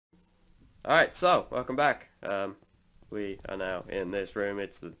Alright, so, welcome back. We are now in this room.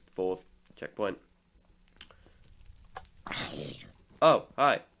 It's the 4th checkpoint. Oh,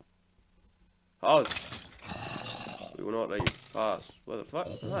 hi. Oh. We will not let you pass. What the fuck?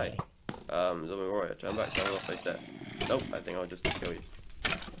 Hi. Zombie warrior, turn back, tell me what face there. Nope, I think I'll just kill you.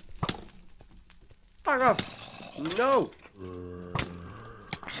 Fuck off! No!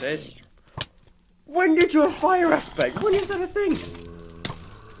 This. When did your fire aspect? When is that a thing?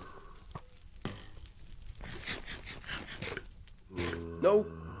 No.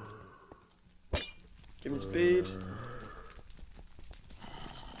 Give me speed.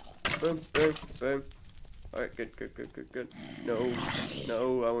 Boom, boom, boom. Alright, good. No,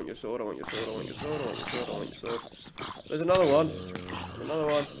 no, I want your sword, I want your sword, I want your sword, I want your sword, I want your sword. There's another one. Another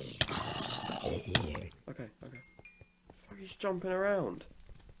one. Okay. Fuck, he's jumping around.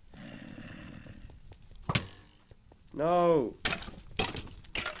 No.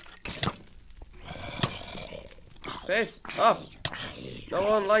 Piss off. No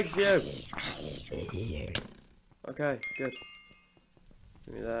one likes you. Okay, good.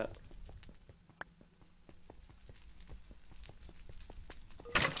 Give me that.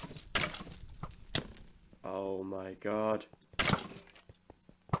 Oh my god.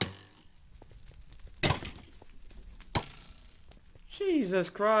 Jesus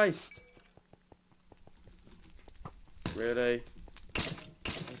Christ. Really?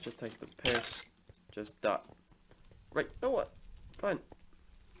 Let's just take the piss. Just that. Right, know what? Fine.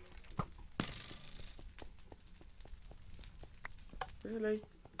 Really?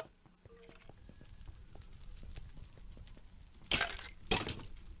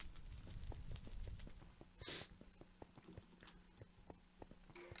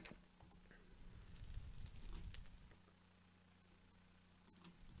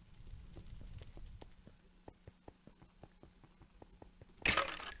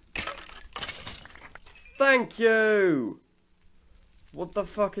 Thank you! What the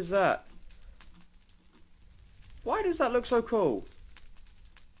fuck is that? Why does that look so cool?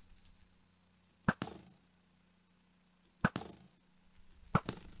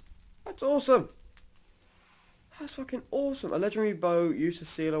 That's awesome! That's fucking awesome! A legendary bow used to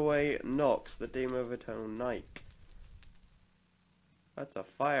seal away Nox, the demon of eternal night. That's a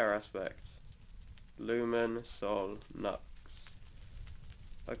fire aspect. Lumen, Sol, Nux.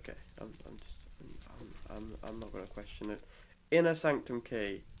 Okay, I'm not gonna question it. Inner sanctum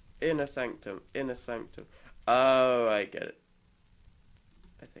key. Inner sanctum. Inner sanctum. Oh, I get it.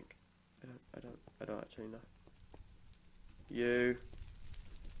 I think. I don't actually know. You.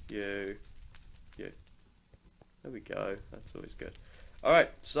 There we go. That's always good. Alright,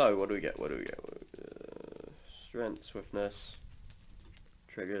 so what do we get? Strength, swiftness.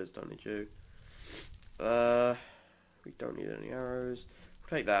 Triggers, don't need you. We don't need any arrows. We'll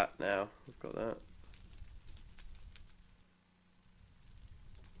take that now. We've got that.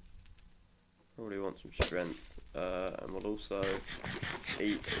 Probably want some strength. And we'll also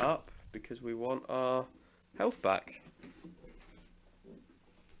eat up because we want our health back.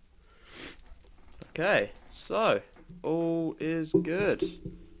 Okay, so all is good.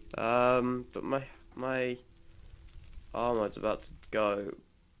 But my armor's about to go.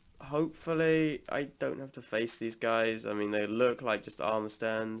 Hopefully I don't have to face these guys. I mean, they look like just armor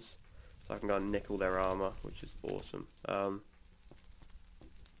stands, so I can go and nickel their armor, which is awesome.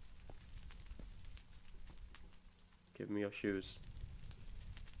 Give me your shoes.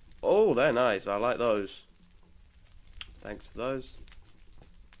 Oh, they're nice. I like those. Thanks for those.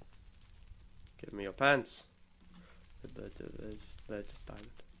 Give me your pants. They're just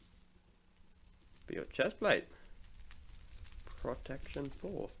diamond. Be your chest plate. Protection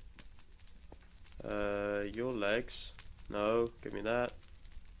 4. Your legs. No, give me that.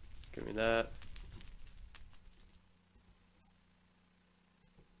 Give me that.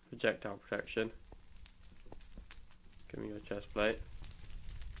 Projectile protection. Give me your chest plate.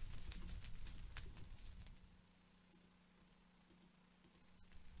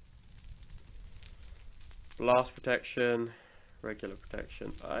 Blast protection. Regular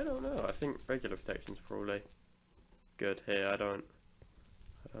protection. I don't know. I think regular protection's probably good here. I don't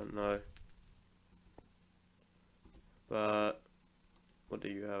know. But what do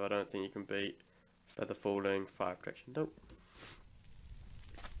you have? I don't think you can beat feather falling, fire protection. Nope.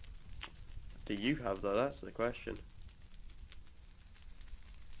 Do you have though? That's the question.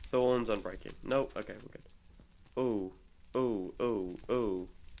 Thorns, unbreaking. Nope. Okay, we're good. Ooh.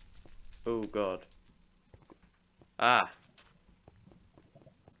 Oh god. Ah.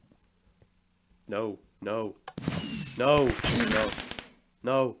 No.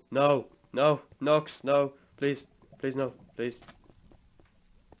 Nox, no. Please, no, please.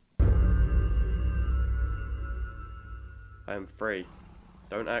 I am free.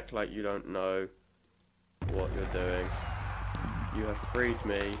 Don't act like you don't know what you're doing. You have freed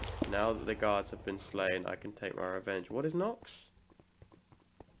me. Now that the guards have been slain, I can take my revenge. What is Nox?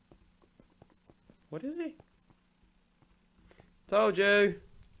 What is he? Told you!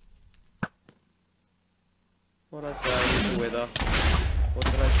 What'd I say? He's a wither. What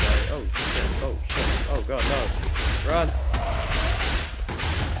did I say? Oh shit, oh shit, oh god, no. Run!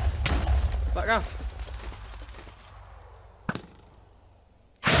 Back off!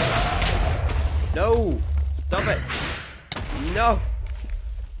 No! Stop it! No!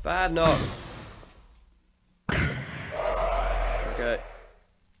 Bad Nox! Okay.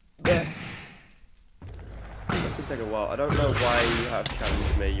 Yeah. This could take a while. I don't know why you have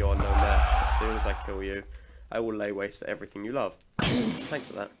challenged me. You're no match. As soon as I kill you, I will lay waste to everything you love. Thanks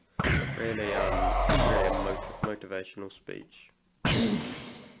for that. Really, really a motivational speech.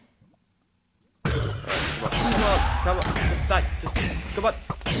 Alright, come on, just die, just, come on.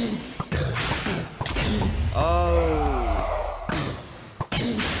 Oh.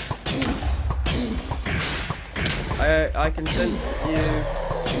 I can sense you.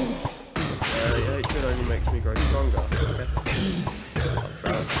 Hatred only makes me grow stronger. Okay. I'll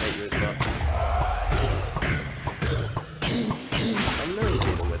try not to hate you as much. I'm known to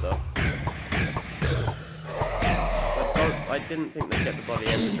be the wither. I didn't think they'd get the bloody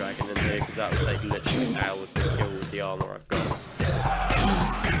Ender Dragon in here because that would take literally hours to kill with the armour I've got.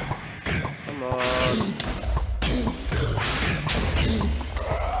 Come on.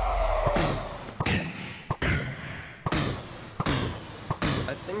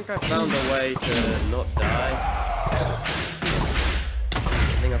 I think I found a way to not die. I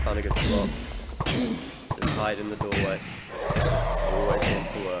think I found a good spot. Just hide in the doorway. Always seems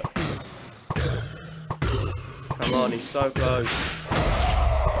to work. Come on, he's so close.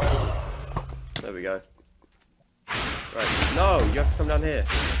 There we go. Right, no, you have to come down here.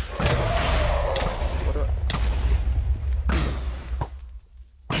 What do I...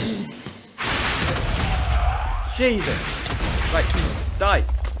 Jesus! Right, die!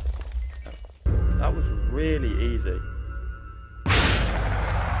 That was really easy.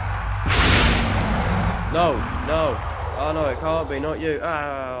 No, no. Oh no, it can't be, not you.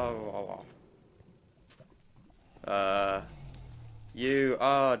 You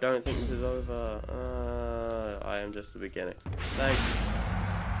don't think this is over. I am just the beginning. Thanks.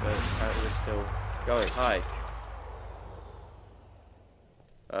 But apparently we're still going. Hi.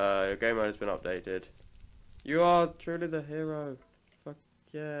 Your game mode has been updated. You are truly the hero. Fuck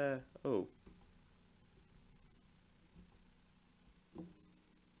yeah. Oh.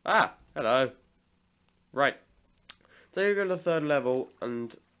 Ah, hello. Right. So you go to the 3rd level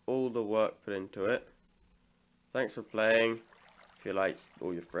and all the work put into it. Thanks for playing. If you liked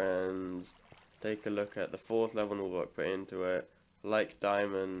all your friends, take a look at the 4th level and all the work put into it. Like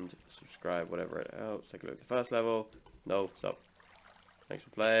Diamond, subscribe, whatever it helps. Take a look at the 1st level. No, stop. Thanks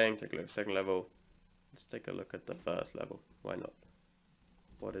for playing. Take a look at the 2nd level. Let's take a look at the 1st level. Why not?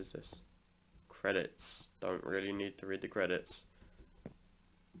 What is this? Credits. Don't really need to read the credits.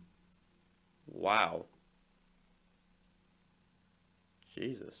 Wow.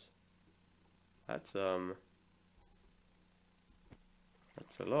 Jesus. That's a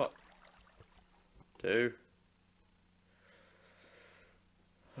lot. 2.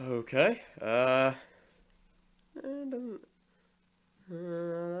 Okay. It doesn't. I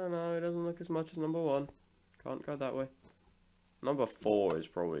don't know. It doesn't look as much as number 1. Can't go that way. Number 4 is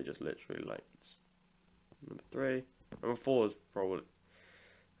probably just literally like it's number 3. Number 4 is probably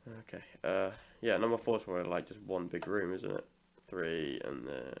okay. Yeah, number 4 is probably like just one big room, isn't it? 3 and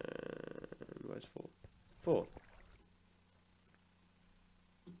then where's 4? 4.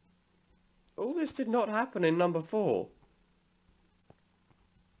 All this did not happen in number 4.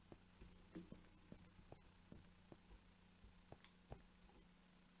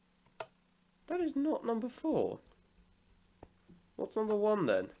 That is not number 4. What's number 1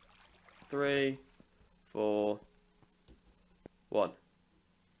 then? 3, 4, 1.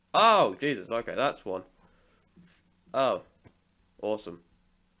 Oh, Jesus, okay, that's 1. Oh, awesome.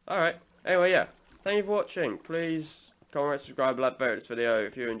 Alright, anyway, yeah. Thank you for watching. Please comment, subscribe, like, vote this video.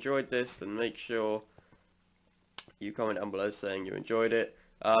 If you enjoyed this, then make sure you comment down below saying you enjoyed it.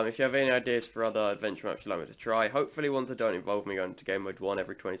 If you have any ideas for other adventure maps you'd like me to try, hopefully ones that don't involve me going to game mode 1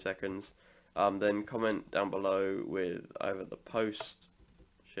 every 20 seconds, then comment down below with either the post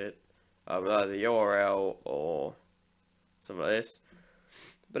either the URL or something like this.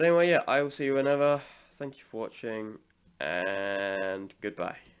 But anyway, yeah, I will see you whenever. Thank you for watching, and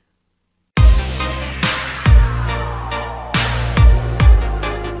goodbye.